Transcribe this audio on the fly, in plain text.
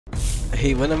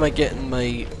Hey, when am I getting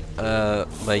my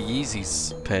my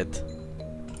Yeezys ped?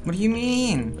 What do you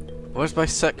mean? Where's my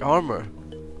sick armor?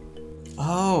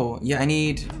 Oh, yeah, I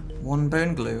need 1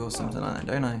 bone glue or something like that,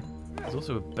 don't I? There's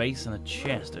also a base and a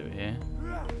chest over here.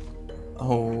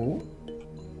 Oh,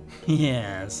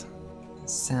 Yes.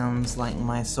 sounds like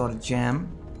my sort of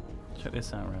jam. Check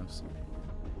this out, Ravs.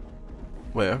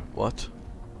 Where? What?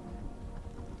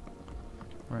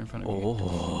 Right in front of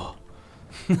Oh.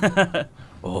 you.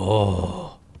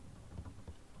 Oh.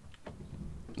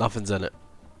 Nothing's in it.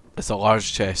 It's a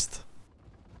large chest.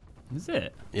 Is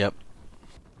it? Yep.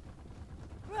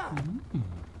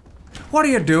 What are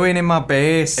you doing in my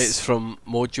base? It's from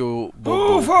Mojo Oh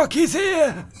Bobo. fuck, he's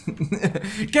here!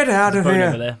 Get out of Bone over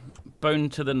here! there. Bone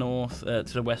to the north, to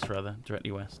the west rather,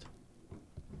 directly west.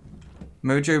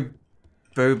 Mojo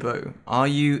Bobo, are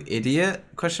you idiot?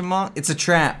 Question mark? It's a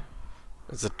trap.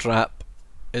 It's a trap.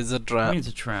 It's a I trap. mean it's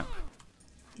a trap.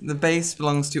 The base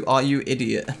belongs to Are You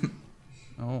Idiot?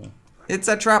 Oh. It's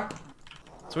a trap.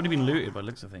 It's already been looted by the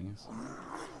looks of things.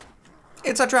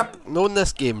 It's a trap. Knowing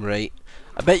this game, right?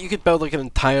 I bet you could build like an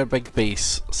entire big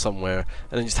base somewhere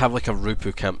and then just have like a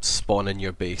Rupu camp spawn in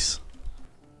your base.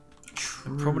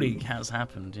 It probably has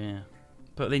happened, yeah.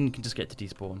 But then you can just get to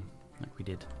despawn, like we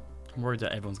did. I'm worried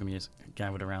that everyone's going to be just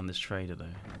gathered around this trader though.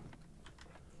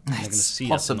 And they're going to It's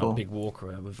see us on possible. a big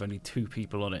walker with only 2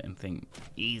 people on it and think,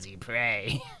 easy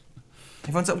prey.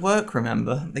 Everyone's at work,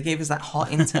 remember? They gave us that hot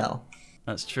intel.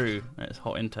 That's true. That's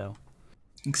hot intel.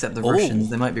 Except the Oh. Russians.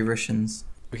 They might be Russians.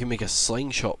 We can make a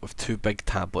slingshot with 2 big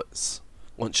tablets.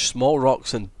 Launch small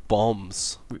rocks and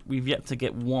bombs. We've yet to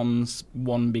get one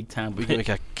big tablet. We can make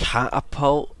a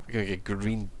catapult. We can make a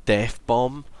green death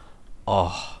bomb.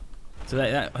 Oh. So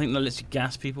I think that lets you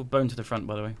gas people. Bone to the front,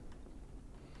 by the way.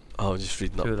 Oh, just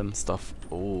reading 2 up of them. stuff.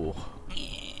 Oh.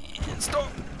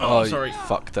 Stop! Oh, Oh, you sorry.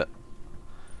 fucked it.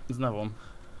 There's another one.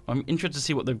 I'm interested to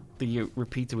see what the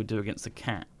repeater would do against the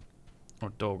cat. Or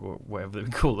dog, or whatever we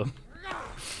call them.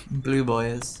 Blue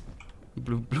boys.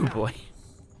 Blue boy.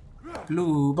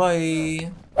 Blue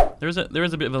boy. There is a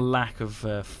bit of a lack of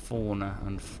fauna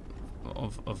and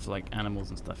of like animals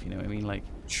and stuff. You know what I mean? Like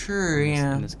True, in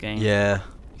yeah. this game. Yeah.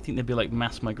 You think there'd be like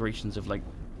mass migrations of like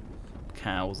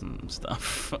cows and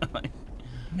stuff? Like,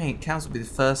 Mate, cows will be the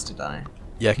first to die.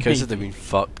 Yeah, because they've been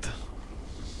fucked.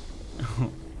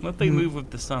 what if they move with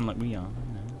the sun like we are?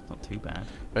 You know, it's not too bad.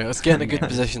 Right, let's get in a good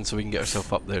position so we can get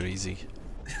ourselves up there easy.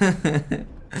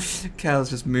 Cows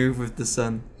just move with the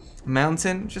sun.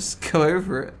 Mountain, just go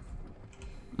over it.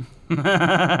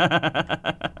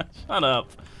 Shut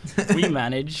up. We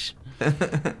manage.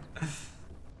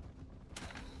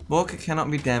 Walker cannot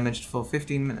be damaged for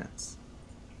 15 minutes.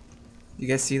 You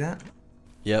guys see that?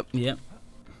 Yep. Yep.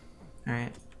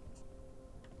 Alright.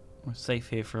 We're safe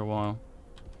here for a while.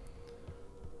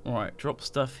 Alright, drop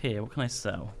stuff here. What can I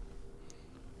sell?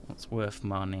 What's worth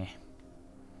money?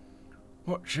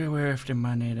 What's worth the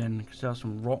money then? Sell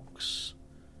some rocks.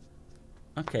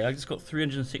 Okay, I just got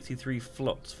 363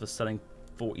 flots for selling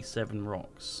 47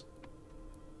 rocks.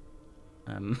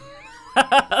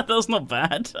 That's not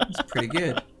bad. That's pretty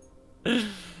good.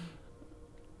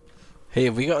 Hey,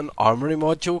 have we got an armory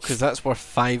module? Because that's worth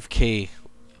 5k.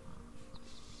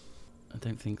 I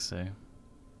don't think so.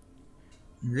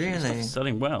 Really? Stuff's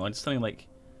selling well. I'm selling like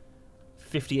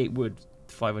 58 wood,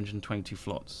 522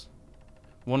 flots.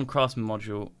 1 craftsman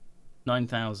module,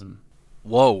 9,000.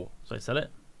 Whoa. So I sell it?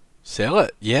 Sell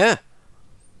it? Yeah.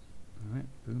 Alright,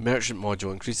 boom. Merchant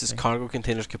module increases Okay. cargo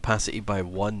containers capacity by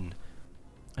 1.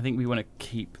 I think we want to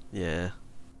keep Yeah.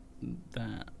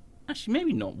 that. Actually,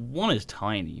 maybe not. 1 is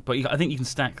tiny, but I think you can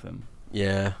stack them.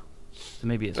 Yeah. So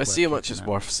maybe it's Let's worth see how much keeping it's that.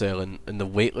 worth selling. In the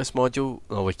weightless module,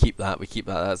 oh, we keep that. We keep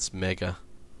that. That's mega.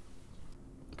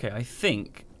 Okay, I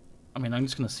think. I mean, I'm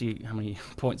just going to see how many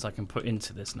points I can put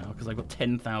into this now because I've got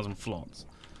 10,000 flots.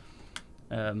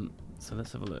 So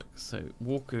let's have a look. So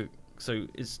Walker. So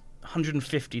it's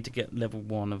 150 to get level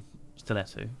 1 of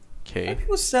Stiletto. Why are Okay.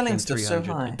 people selling Then stuff so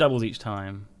 300. high? It doubles each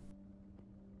time.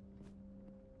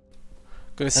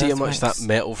 Gonna see how That's much nice. that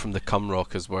metal from the cum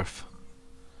rock is worth.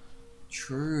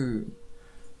 True.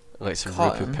 Like some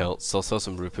Cotton. Rupu pelts. I'll sell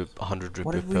some Rupu, 100 Rupu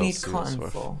What pelts. did we need see what it's cotton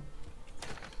worth. for?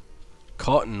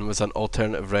 Cotton was an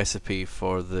alternative recipe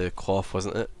for the cloth,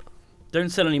 wasn't it? Don't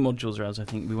sell any modules, Raz. I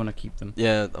think we want to keep them.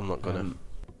 Yeah, I'm not gonna.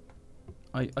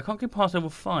 I can't go past level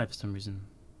 5 for some reason.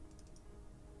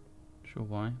 Sure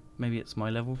why. Maybe it's my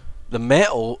level. The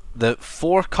metal, the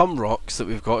 4 cum rocks that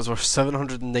we've got is worth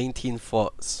 719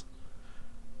 flots.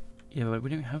 Yeah, but we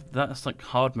don't have that. That's like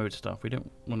hard mode stuff. We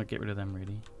don't want to get rid of them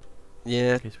really.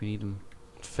 Yeah, In case we need them.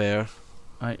 fair.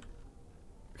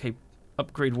 Okay.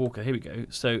 upgrade walker. Here we go.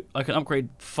 So I can upgrade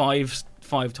five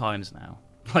times now.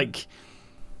 Like,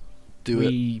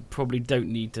 we probably don't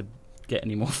need to get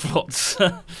any more flots.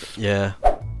 Yeah.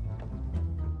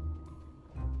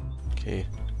 Okay.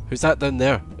 Who's that down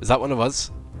there? Is that one of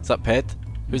us? Is that Ped?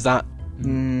 Who's that?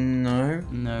 No.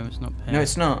 No, it's not Ped. No,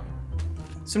 it's not.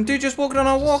 Some dude just walking on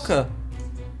our walker.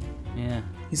 Yeah.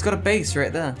 He's got a base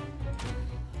right there.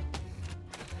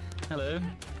 Hello.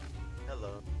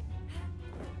 Hello.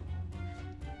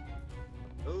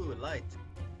 Ooh, light.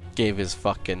 Gave his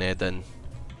fucking head in.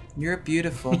 You're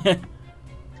beautiful.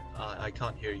 I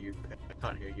can't hear you. I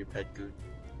can't hear you, Pet Good.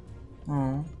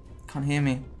 Oh, can't hear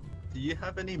me. Do you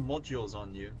have any modules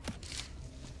on you?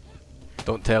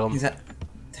 Don't tell him. He's at...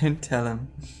 Don't tell him.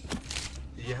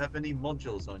 Do you have any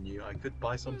modules on you? I could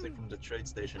buy something from the trade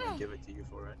station and give it to you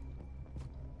for it.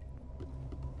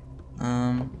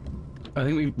 I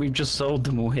think we've just sold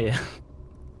them all here.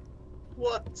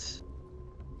 What?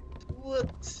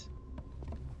 What?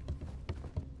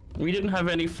 We didn't have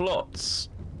any flots.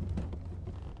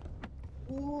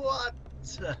 What?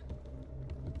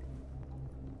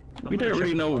 We don't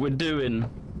really know what we're doing.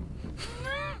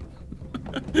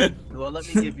 Well, let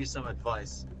me give you some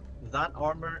advice. That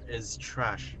armor is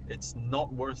trash. It's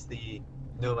not worth the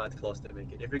nomad class to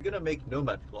make it. If you're gonna make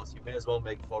nomad class, you may as well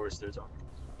make forester's armor.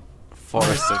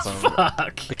 Forester's armor.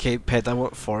 Fuck. Okay, Ped, I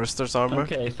want Forester's armor.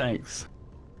 Okay, thanks.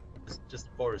 Just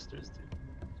foresters, dude.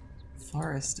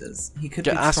 Foresters. He could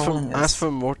Yeah, be ask trolling us.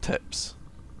 for more tips.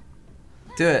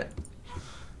 Do it.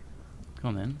 Come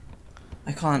on then.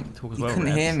 I can't. Talk as He well,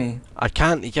 couldn't hear Rebs. me. I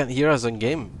can't. He can't hear us on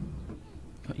game.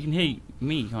 You can hear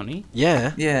me, can't you?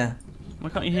 Yeah. Yeah. Why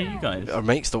can't you hear you guys? Our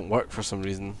mics don't work for some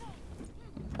reason.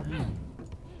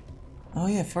 Oh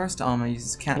yeah, forest armor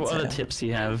uses cat What other tail. tips do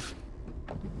you have?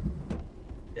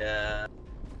 Yeah.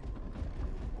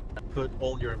 Put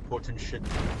all your important shit in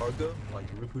cargo, like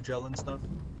Rupu gel and stuff.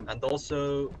 And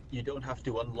also, you don't have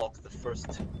to unlock the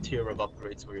first tier of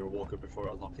upgrades for your walker before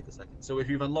unlocking the second. So if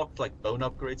you've unlocked like bone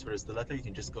upgrades for his stiletto, you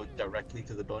can just go directly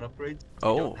to the bone upgrade.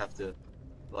 Oh. You don't have to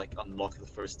like unlock the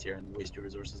first tier and waste your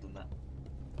resources on that.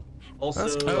 Also,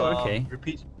 That's cool. Oh, okay.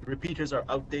 repeaters are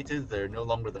outdated. They're no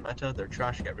longer the meta. They're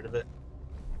trash. Get rid of it.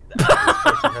 The axe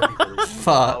is far too heavy for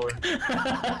Fuck.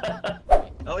 power.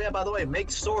 Oh yeah, by the way, make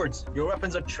swords. Your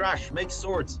weapons are trash. Make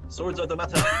swords. Swords are the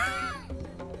meta.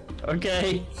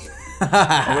 Okay.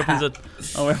 Our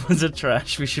weapons are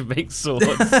trash. We should make swords.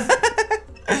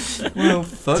 Well,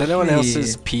 fuck Does anyone me.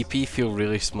 else's PP feel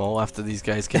really small after these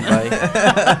guys came by?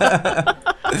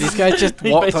 These guys just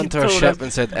They walked basically onto our told ship us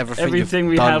and said everything Everything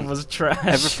you've we done, have was trash.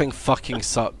 everything fucking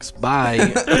sucks. Bye.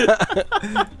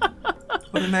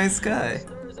 What a nice guy.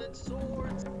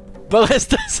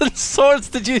 Ballistas and swords.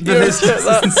 Did you hear us shit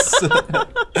that?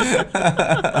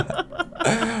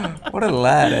 What a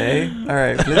lad, eh?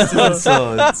 Alright, blisters and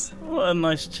swords. What a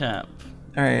nice chap.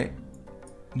 Alright.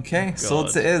 Okay, God.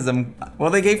 swords it is. Well,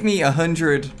 they gave me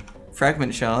 100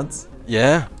 fragment shards.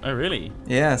 Yeah. Oh really?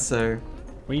 Yeah, so...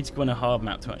 We need to go on a hard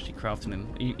map to actually craft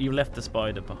them. You left the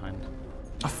spider behind.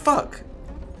 Oh, fuck!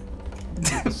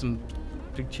 There's some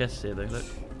big chests here though, look.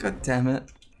 God damn it.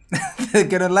 They're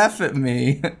gonna laugh at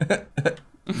me.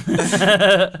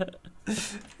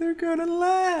 They're gonna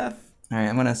laugh. Alright,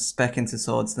 I'm gonna spec into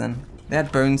swords then. They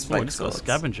had bone Oh, I spike just got a swords.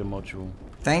 scavenger module.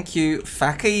 Thank you.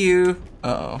 Fuck you. Uh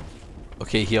oh.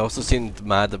 Okay, he also seemed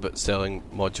mad about selling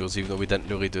modules, even though we didn't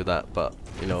really do that. But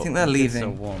you I know, think they're So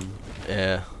leaving. one.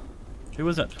 yeah. Who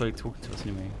was actually talking to us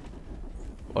anyway?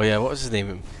 Oh yeah, what was his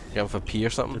name? Get with a P or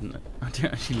something? Didn't it? I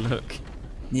didn't actually look.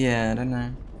 Yeah, I don't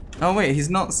know. Oh wait, he's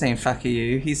not saying fuck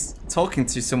you. He's talking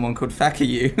to someone called fuck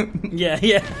you. Yeah,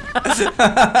 yeah.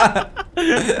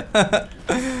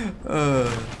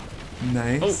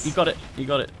 Nice. Oh, you got it. You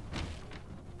got it.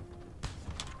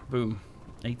 Boom.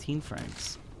 18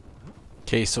 frags.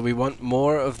 Okay, so we want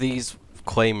more of these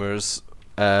claimers.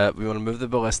 We want to move the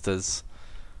ballistas.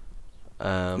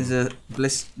 There's a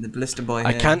the blister boy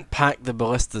I here. can't pack the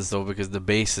ballistas though because the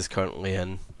base is currently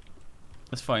in.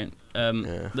 That's fine.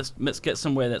 Yeah. Let's get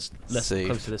somewhere that's less Safe.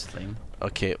 close to this thing.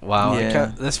 Okay, wow. I Yeah.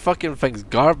 can't, this fucking thing's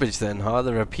garbage then, huh?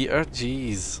 The repeater?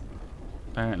 Jeez.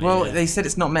 Apparently. Well, yeah. they said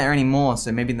it's not meta anymore,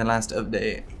 so maybe in the last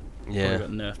update. Probably Yeah. got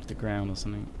nerfed to the ground or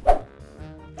something.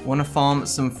 Wanna farm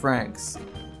some frags?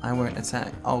 I won't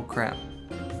attack. Oh crap.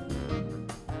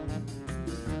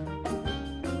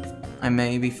 I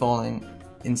may be falling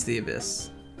into the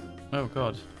abyss. Oh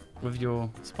god. With your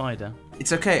spider.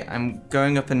 It's okay, I'm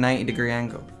going up a 90-degree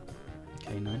angle.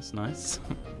 Okay, nice, nice.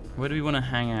 Where do we want to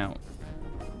hang out?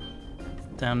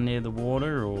 Down near the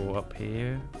water or up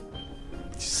here?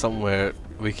 Somewhere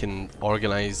we can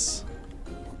organise.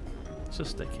 Let's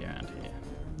just stick here around here.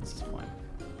 This is fine.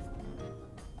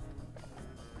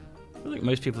 feel like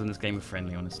most people in this game are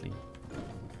friendly, honestly.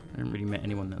 I haven't really met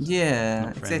anyone that's Yeah, not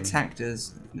if they friendly. attacked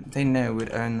us, they know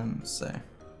we'd own them, so.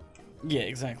 Yeah,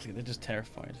 exactly. They're just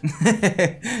terrified.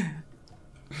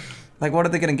 Like, what are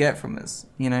they gonna get from us?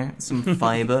 You know, some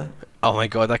fiber. Oh my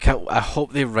god, I can't. I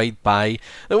hope they ride by.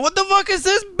 Like, what the fuck is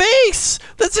this base?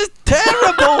 This is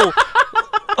terrible!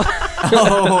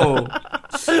 Oh!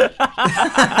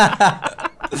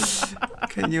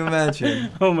 Can you imagine?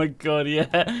 Oh my god,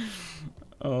 yeah.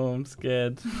 Oh, I'm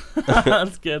scared. I'm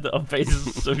scared that our base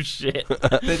is so shit.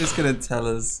 They're just gonna tell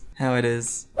us how it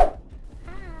is.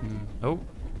 Oh.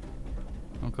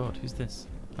 Oh god, who's this?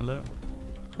 Hello?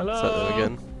 Hello? Is that them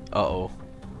again? Uh-oh.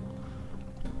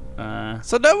 Uh,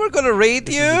 So now we're gonna raid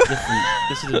this you?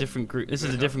 Is a different group. This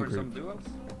is a different group.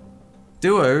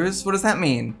 Duos? What does that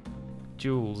mean?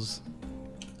 Duels,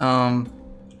 Um,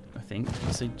 I think. Did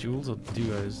you say duels or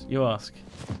duos? You ask.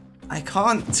 I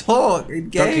can't talk in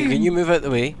game. Duncan, can you move out the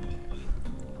way?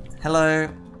 Hello.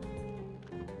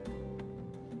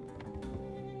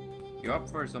 You up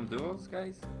for some duels,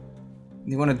 guys?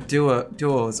 You want to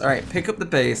duos? All right, pick up the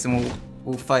base and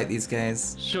we'll fight these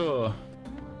guys. Sure.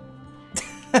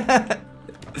 You need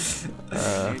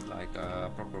like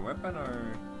a proper weapon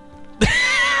or?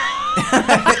 Like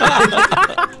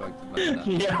that.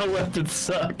 Yeah, weapons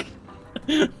suck.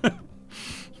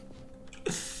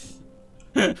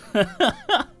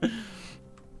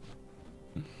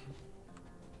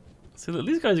 So look,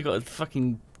 these guys have got a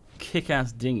fucking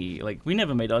kick-ass dinghy. Like, we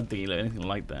never made our dinghy look anything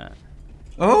like that.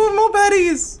 Oh, more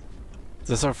baddies! Is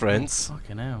this our friends?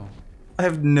 Fucking hell. I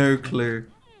have no clue.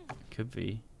 Could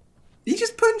be. He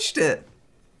just punched it.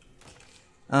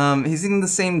 He's in the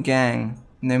same gang.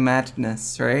 No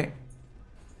madness, right?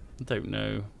 I don't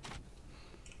know.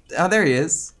 Oh, there he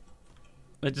is.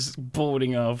 They're just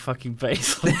boarding our fucking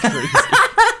base like crazy.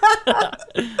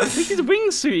 I think he's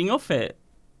wingsuiting off it.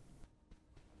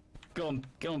 Go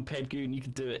on, Pedgoon, you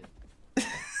can do it.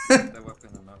 The weapon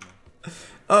and armor.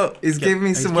 Oh, he's giving me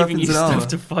He's some giving weapons you and armor. stuff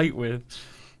to fight with.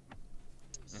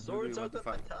 And who do you want to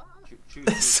fight?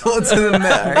 Choose. Swords of the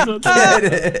meta.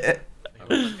 Get it.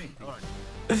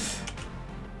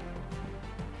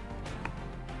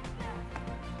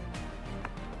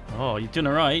 Oh, you're doing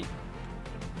alright.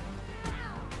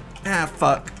 Ah,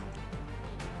 fuck.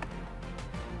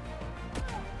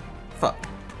 Fuck.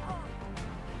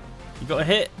 You got a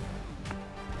hit.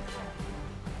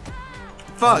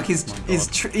 Fuck, my God.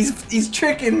 he's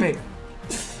tricking me.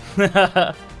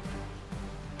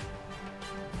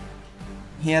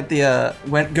 He had the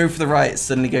go for the right,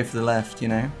 suddenly go for the left, you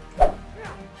know.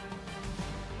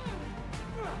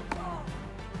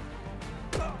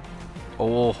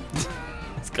 Oh.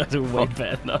 These guys are way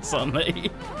better than us, aren't they?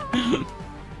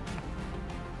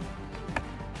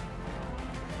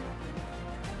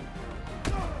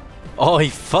 Oh, he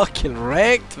fucking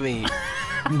wrecked me.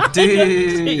 Hit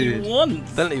you Dude.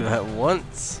 once. Didn't even hit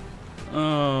once.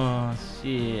 Oh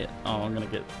shit! Oh, I'm gonna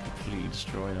get completely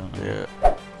destroyed, aren't I?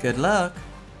 Yeah. Good luck.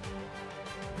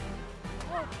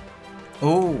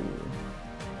 Oh.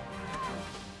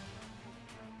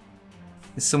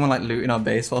 Is someone like looting our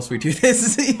base whilst we do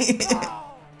this?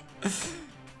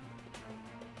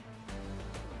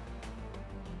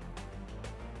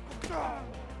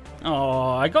 Oh,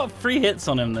 I got 3 hits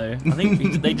on him though. I think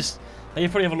they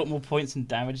probably have a lot more points and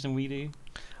damage than we do.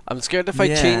 I'm scared if I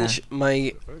Yeah. change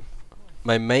my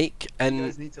mic You and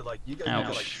guys need to like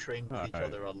Ouch. train with each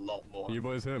other a lot more. Can you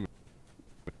boys hear me?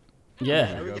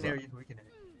 Yeah. We can hear you. We can hear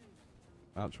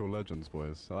you. Actual legends,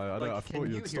 boys. I Like, thought can you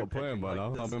you'd hear stop playing Pedguin? by now.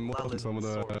 Like, I've been there's watching some of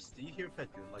the. Source. Do you hear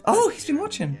Pedguin? Like, Oh, that's he's been the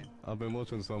watching. game. I've been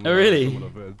watching some. Oh, really? Some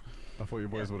of the vid. I thought you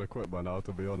boys would have quit by now,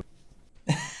 to be honest.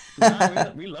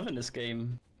 No, we love in this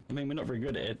game. I mean, we're not very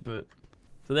good at it, but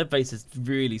so their base is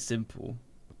really simple.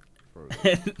 Bro.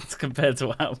 It's compared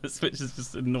to ours, which is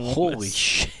just enormous. holy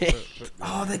shit.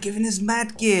 Oh, they're giving us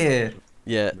mad gear.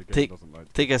 Yeah, The game take doesn't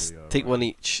like take to us be, take one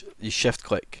right. each. You shift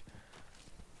click.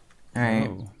 Alright,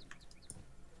 Oh.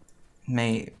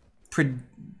 mate.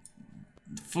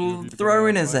 Full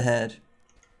throwing us ahead.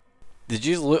 Did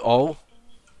you loot all?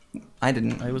 I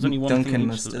didn't. There was only one Duncan thing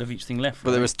must have. of each thing left.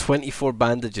 But there right? was 24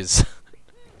 bandages.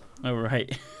 Oh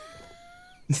right.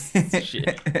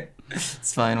 Shit.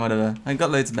 It's fine, whatever. I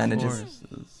got loads of bandages.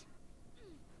 Choruses.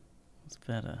 What's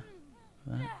better?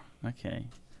 That? Okay.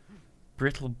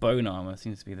 Brittle bone armor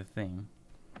seems to be the thing.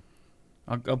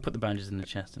 I'll put the bandages in the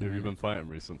chest in a Who have you minute. been fighting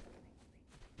recent?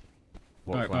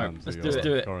 What Alright, clans let's are do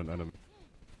your it. current enemy?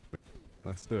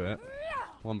 Let's do it.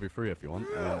 1v3 if you want,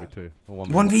 or 1v2. Or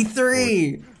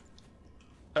 1v3!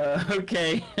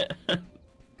 Okay.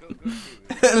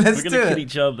 Let's We're do gonna kill it.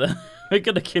 each other. We're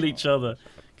gonna kill each other.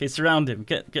 Okay, surround him.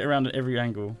 Get around at every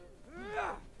angle.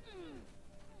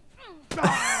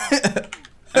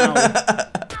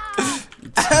 Ow!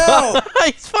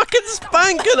 He's fucking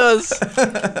spanking us!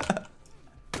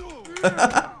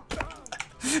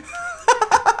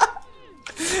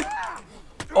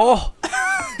 Oh!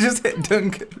 Just hit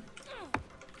Duncan.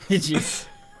 Did you?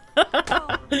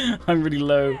 I'm really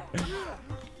low.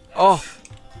 Oh!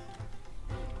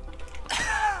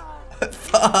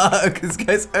 Fuck, this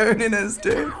guy's owning us,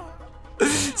 dude.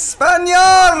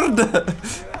 Spaniard!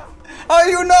 Are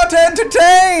you not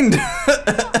entertained?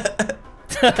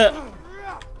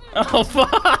 Oh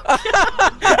fuck!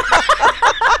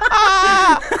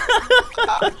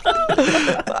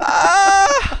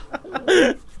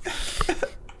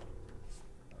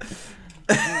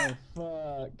 Oh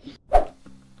fuck.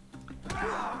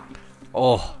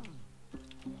 Oh.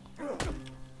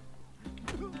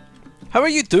 How are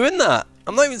you doing that?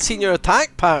 I'm not even seeing your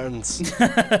attack patterns.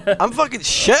 I'm fucking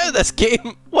shit at this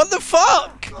game. What the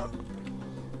fuck?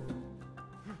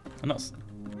 I'm not.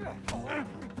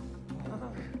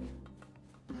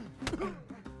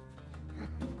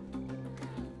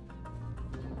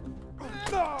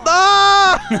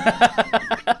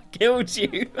 Ah! Killed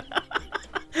you.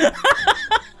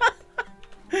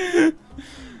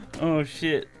 Oh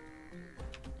shit.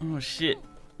 Oh shit.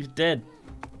 You're dead.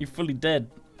 You're fully dead.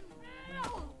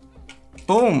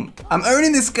 Boom! I'm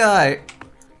owning this guy.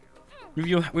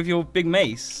 With your big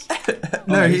mace.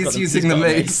 No, Oh, he's got using the got a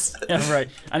mace. Yeah, right.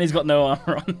 And he's got no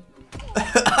armor on.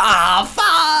 Ah,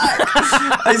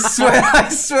 fuck! I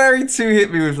swear he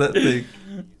two-hit me with that thing.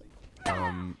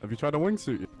 Have you tried a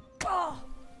wingsuit?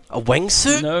 A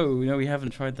wingsuit? No, we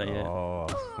haven't tried that yet. Oh.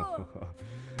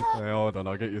 Hey, hold on,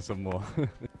 I'll get you some more.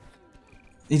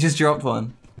 He just dropped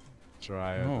one.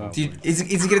 Try it. Oh. Is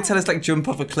he gonna tell us like jump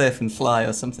off a cliff and fly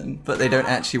or something? But they don't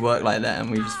actually work like that, and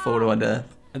we just fall to our death.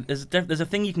 There's a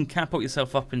thing you can catapult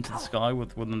yourself up into the sky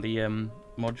with one of the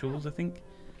modules, I think.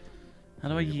 How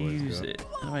do I use it?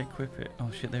 How do I equip it? Oh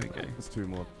shit, there we go. There's 2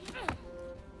 more.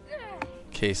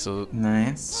 Okay, so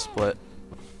Nice. split.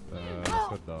 Let's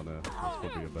head down there. That's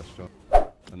probably your best shot.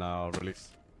 And now release.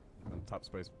 And tap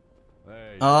space.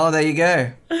 Hey. Oh, there you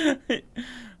go.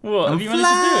 What? I'm Have you managed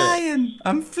to do it? flying.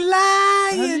 I'm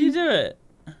How did you flying. do it?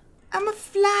 I'm a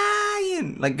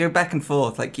flying. Like go back and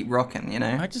forth, like keep rocking, you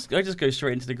know. I just go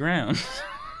straight into the ground.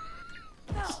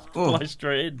 Oh, Fly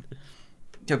straight in.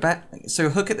 go back. So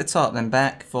hook at the top, then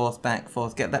back, forth, back,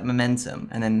 forth. Get that momentum,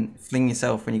 and then fling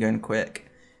yourself when you're going quick,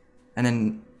 and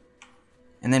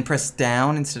then press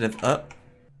down instead of up.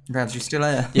 Grabs you still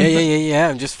there. Yeah.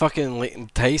 I'm just fucking like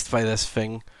enticed by this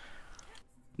thing.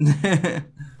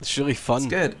 It's really fun. It's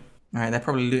good. All right, they're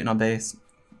probably looting our base.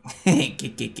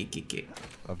 Kick.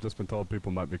 I've just been told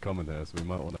people might be coming here, so we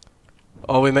might want to.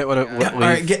 Oh, we might want to Yeah, all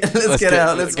right, let's get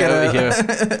out. Let's get out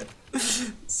out. of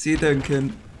here. See you,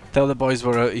 Duncan. Tell the boys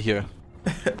we're out of here.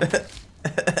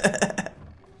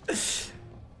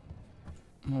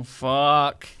 Oh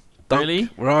fuck. Dunk, Really?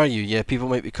 where are you? Yeah, people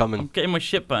might be I'm coming. getting my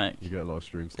shit back. You get a lot of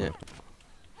streams. Yeah.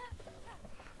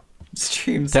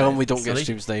 Streams. Tell him we don't get Silly.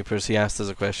 stream snipers. He asked us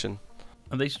a question.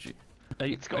 Are they are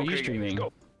you streaming?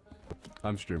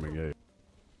 I'm streaming, yeah.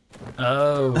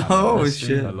 Oh. Oh that's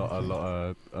shit. A lot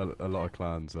of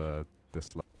clans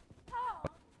dislike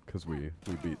because we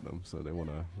beat them, so they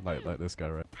wanna like this guy,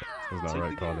 right? Is that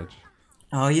right, Carnage?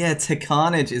 Oh yeah,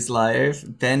 Carnage is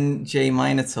live. Ben J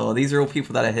Minotaur. These are all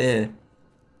people that are here.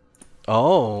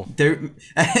 Oh. Don't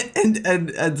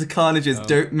and Carnage is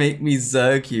don't make me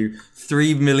zerg you.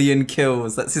 3 million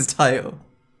kills. That's his title.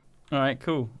 All right,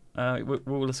 cool.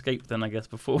 We'll escape then, I guess,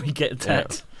 before we get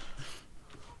attacked.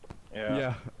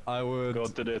 Yeah, I would. Go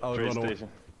to the I would train run station.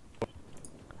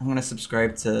 I'm gonna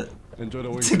subscribe to Enjoy the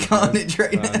wings. to Carnage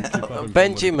right And keep now. having fun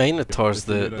Benji with it. Minotaur's If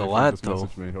you the need anything, lad just though.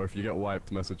 message me, or if you get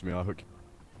wiped, message me. I'll hook you.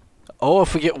 Oh,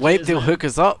 if we get wiped, they'll hook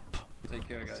us up. Take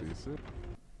care, guys. See you soon.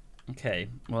 Okay.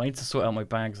 Well, I need to sort out my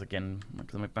bags again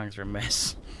because my bags are a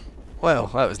mess. Well,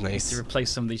 that was To nice. replace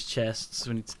some of these chests,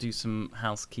 we need to do some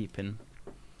housekeeping.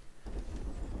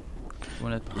 You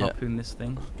want to Yeah. harpoon this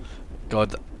thing?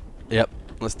 God. Yep,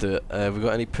 let's do it. Have we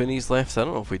got any punies left? I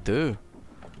don't know if we do.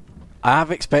 I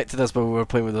have expected us when we were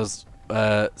playing with those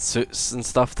suits and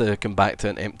stuff to come back to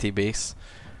an empty base.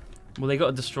 Well, they got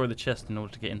to destroy the chest in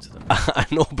order to get into them. I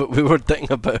know, but we were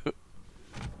thinking about.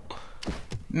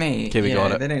 Me. Okay, we yeah,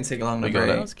 got it. They don't take long We to got it.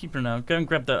 break. Let's keep it now. Go and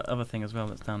grab that other thing as well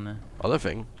that's down there. Other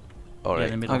thing. Yeah, Alright.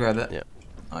 in the middle. I'll grab it. Yeah.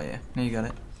 Oh yeah, no, you got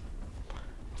it.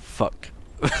 Fuck.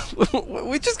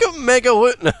 We just got mega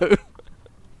loot now.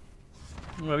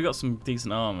 Well, we got some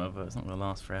decent armor, but it's not gonna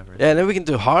last forever. is Yeah, it? now we can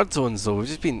do hard zones though. We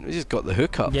just got the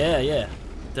hook up. Yeah,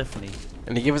 definitely.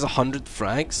 And he gave us 100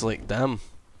 frags. Like, damn.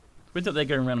 We thought they're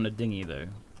going around on a dinghy though.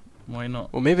 Why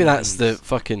not? Well, maybe that's the Dinghies?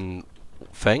 fucking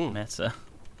thing. Meta.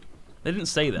 They didn't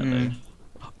say that though.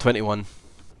 21.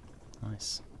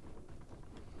 Nice.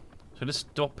 So just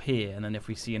stop here, and then if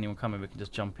we see anyone coming, we can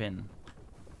just jump in.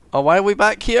 Oh, why are we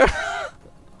back here?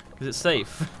 Because it's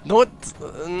safe. No,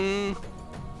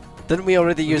 didn't we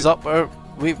already use up our...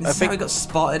 This is how we got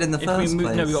spotted in the first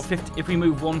place. No, we got 50. If we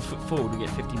move 1 foot forward, we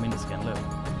get 50 minutes again. Look.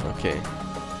 Okay.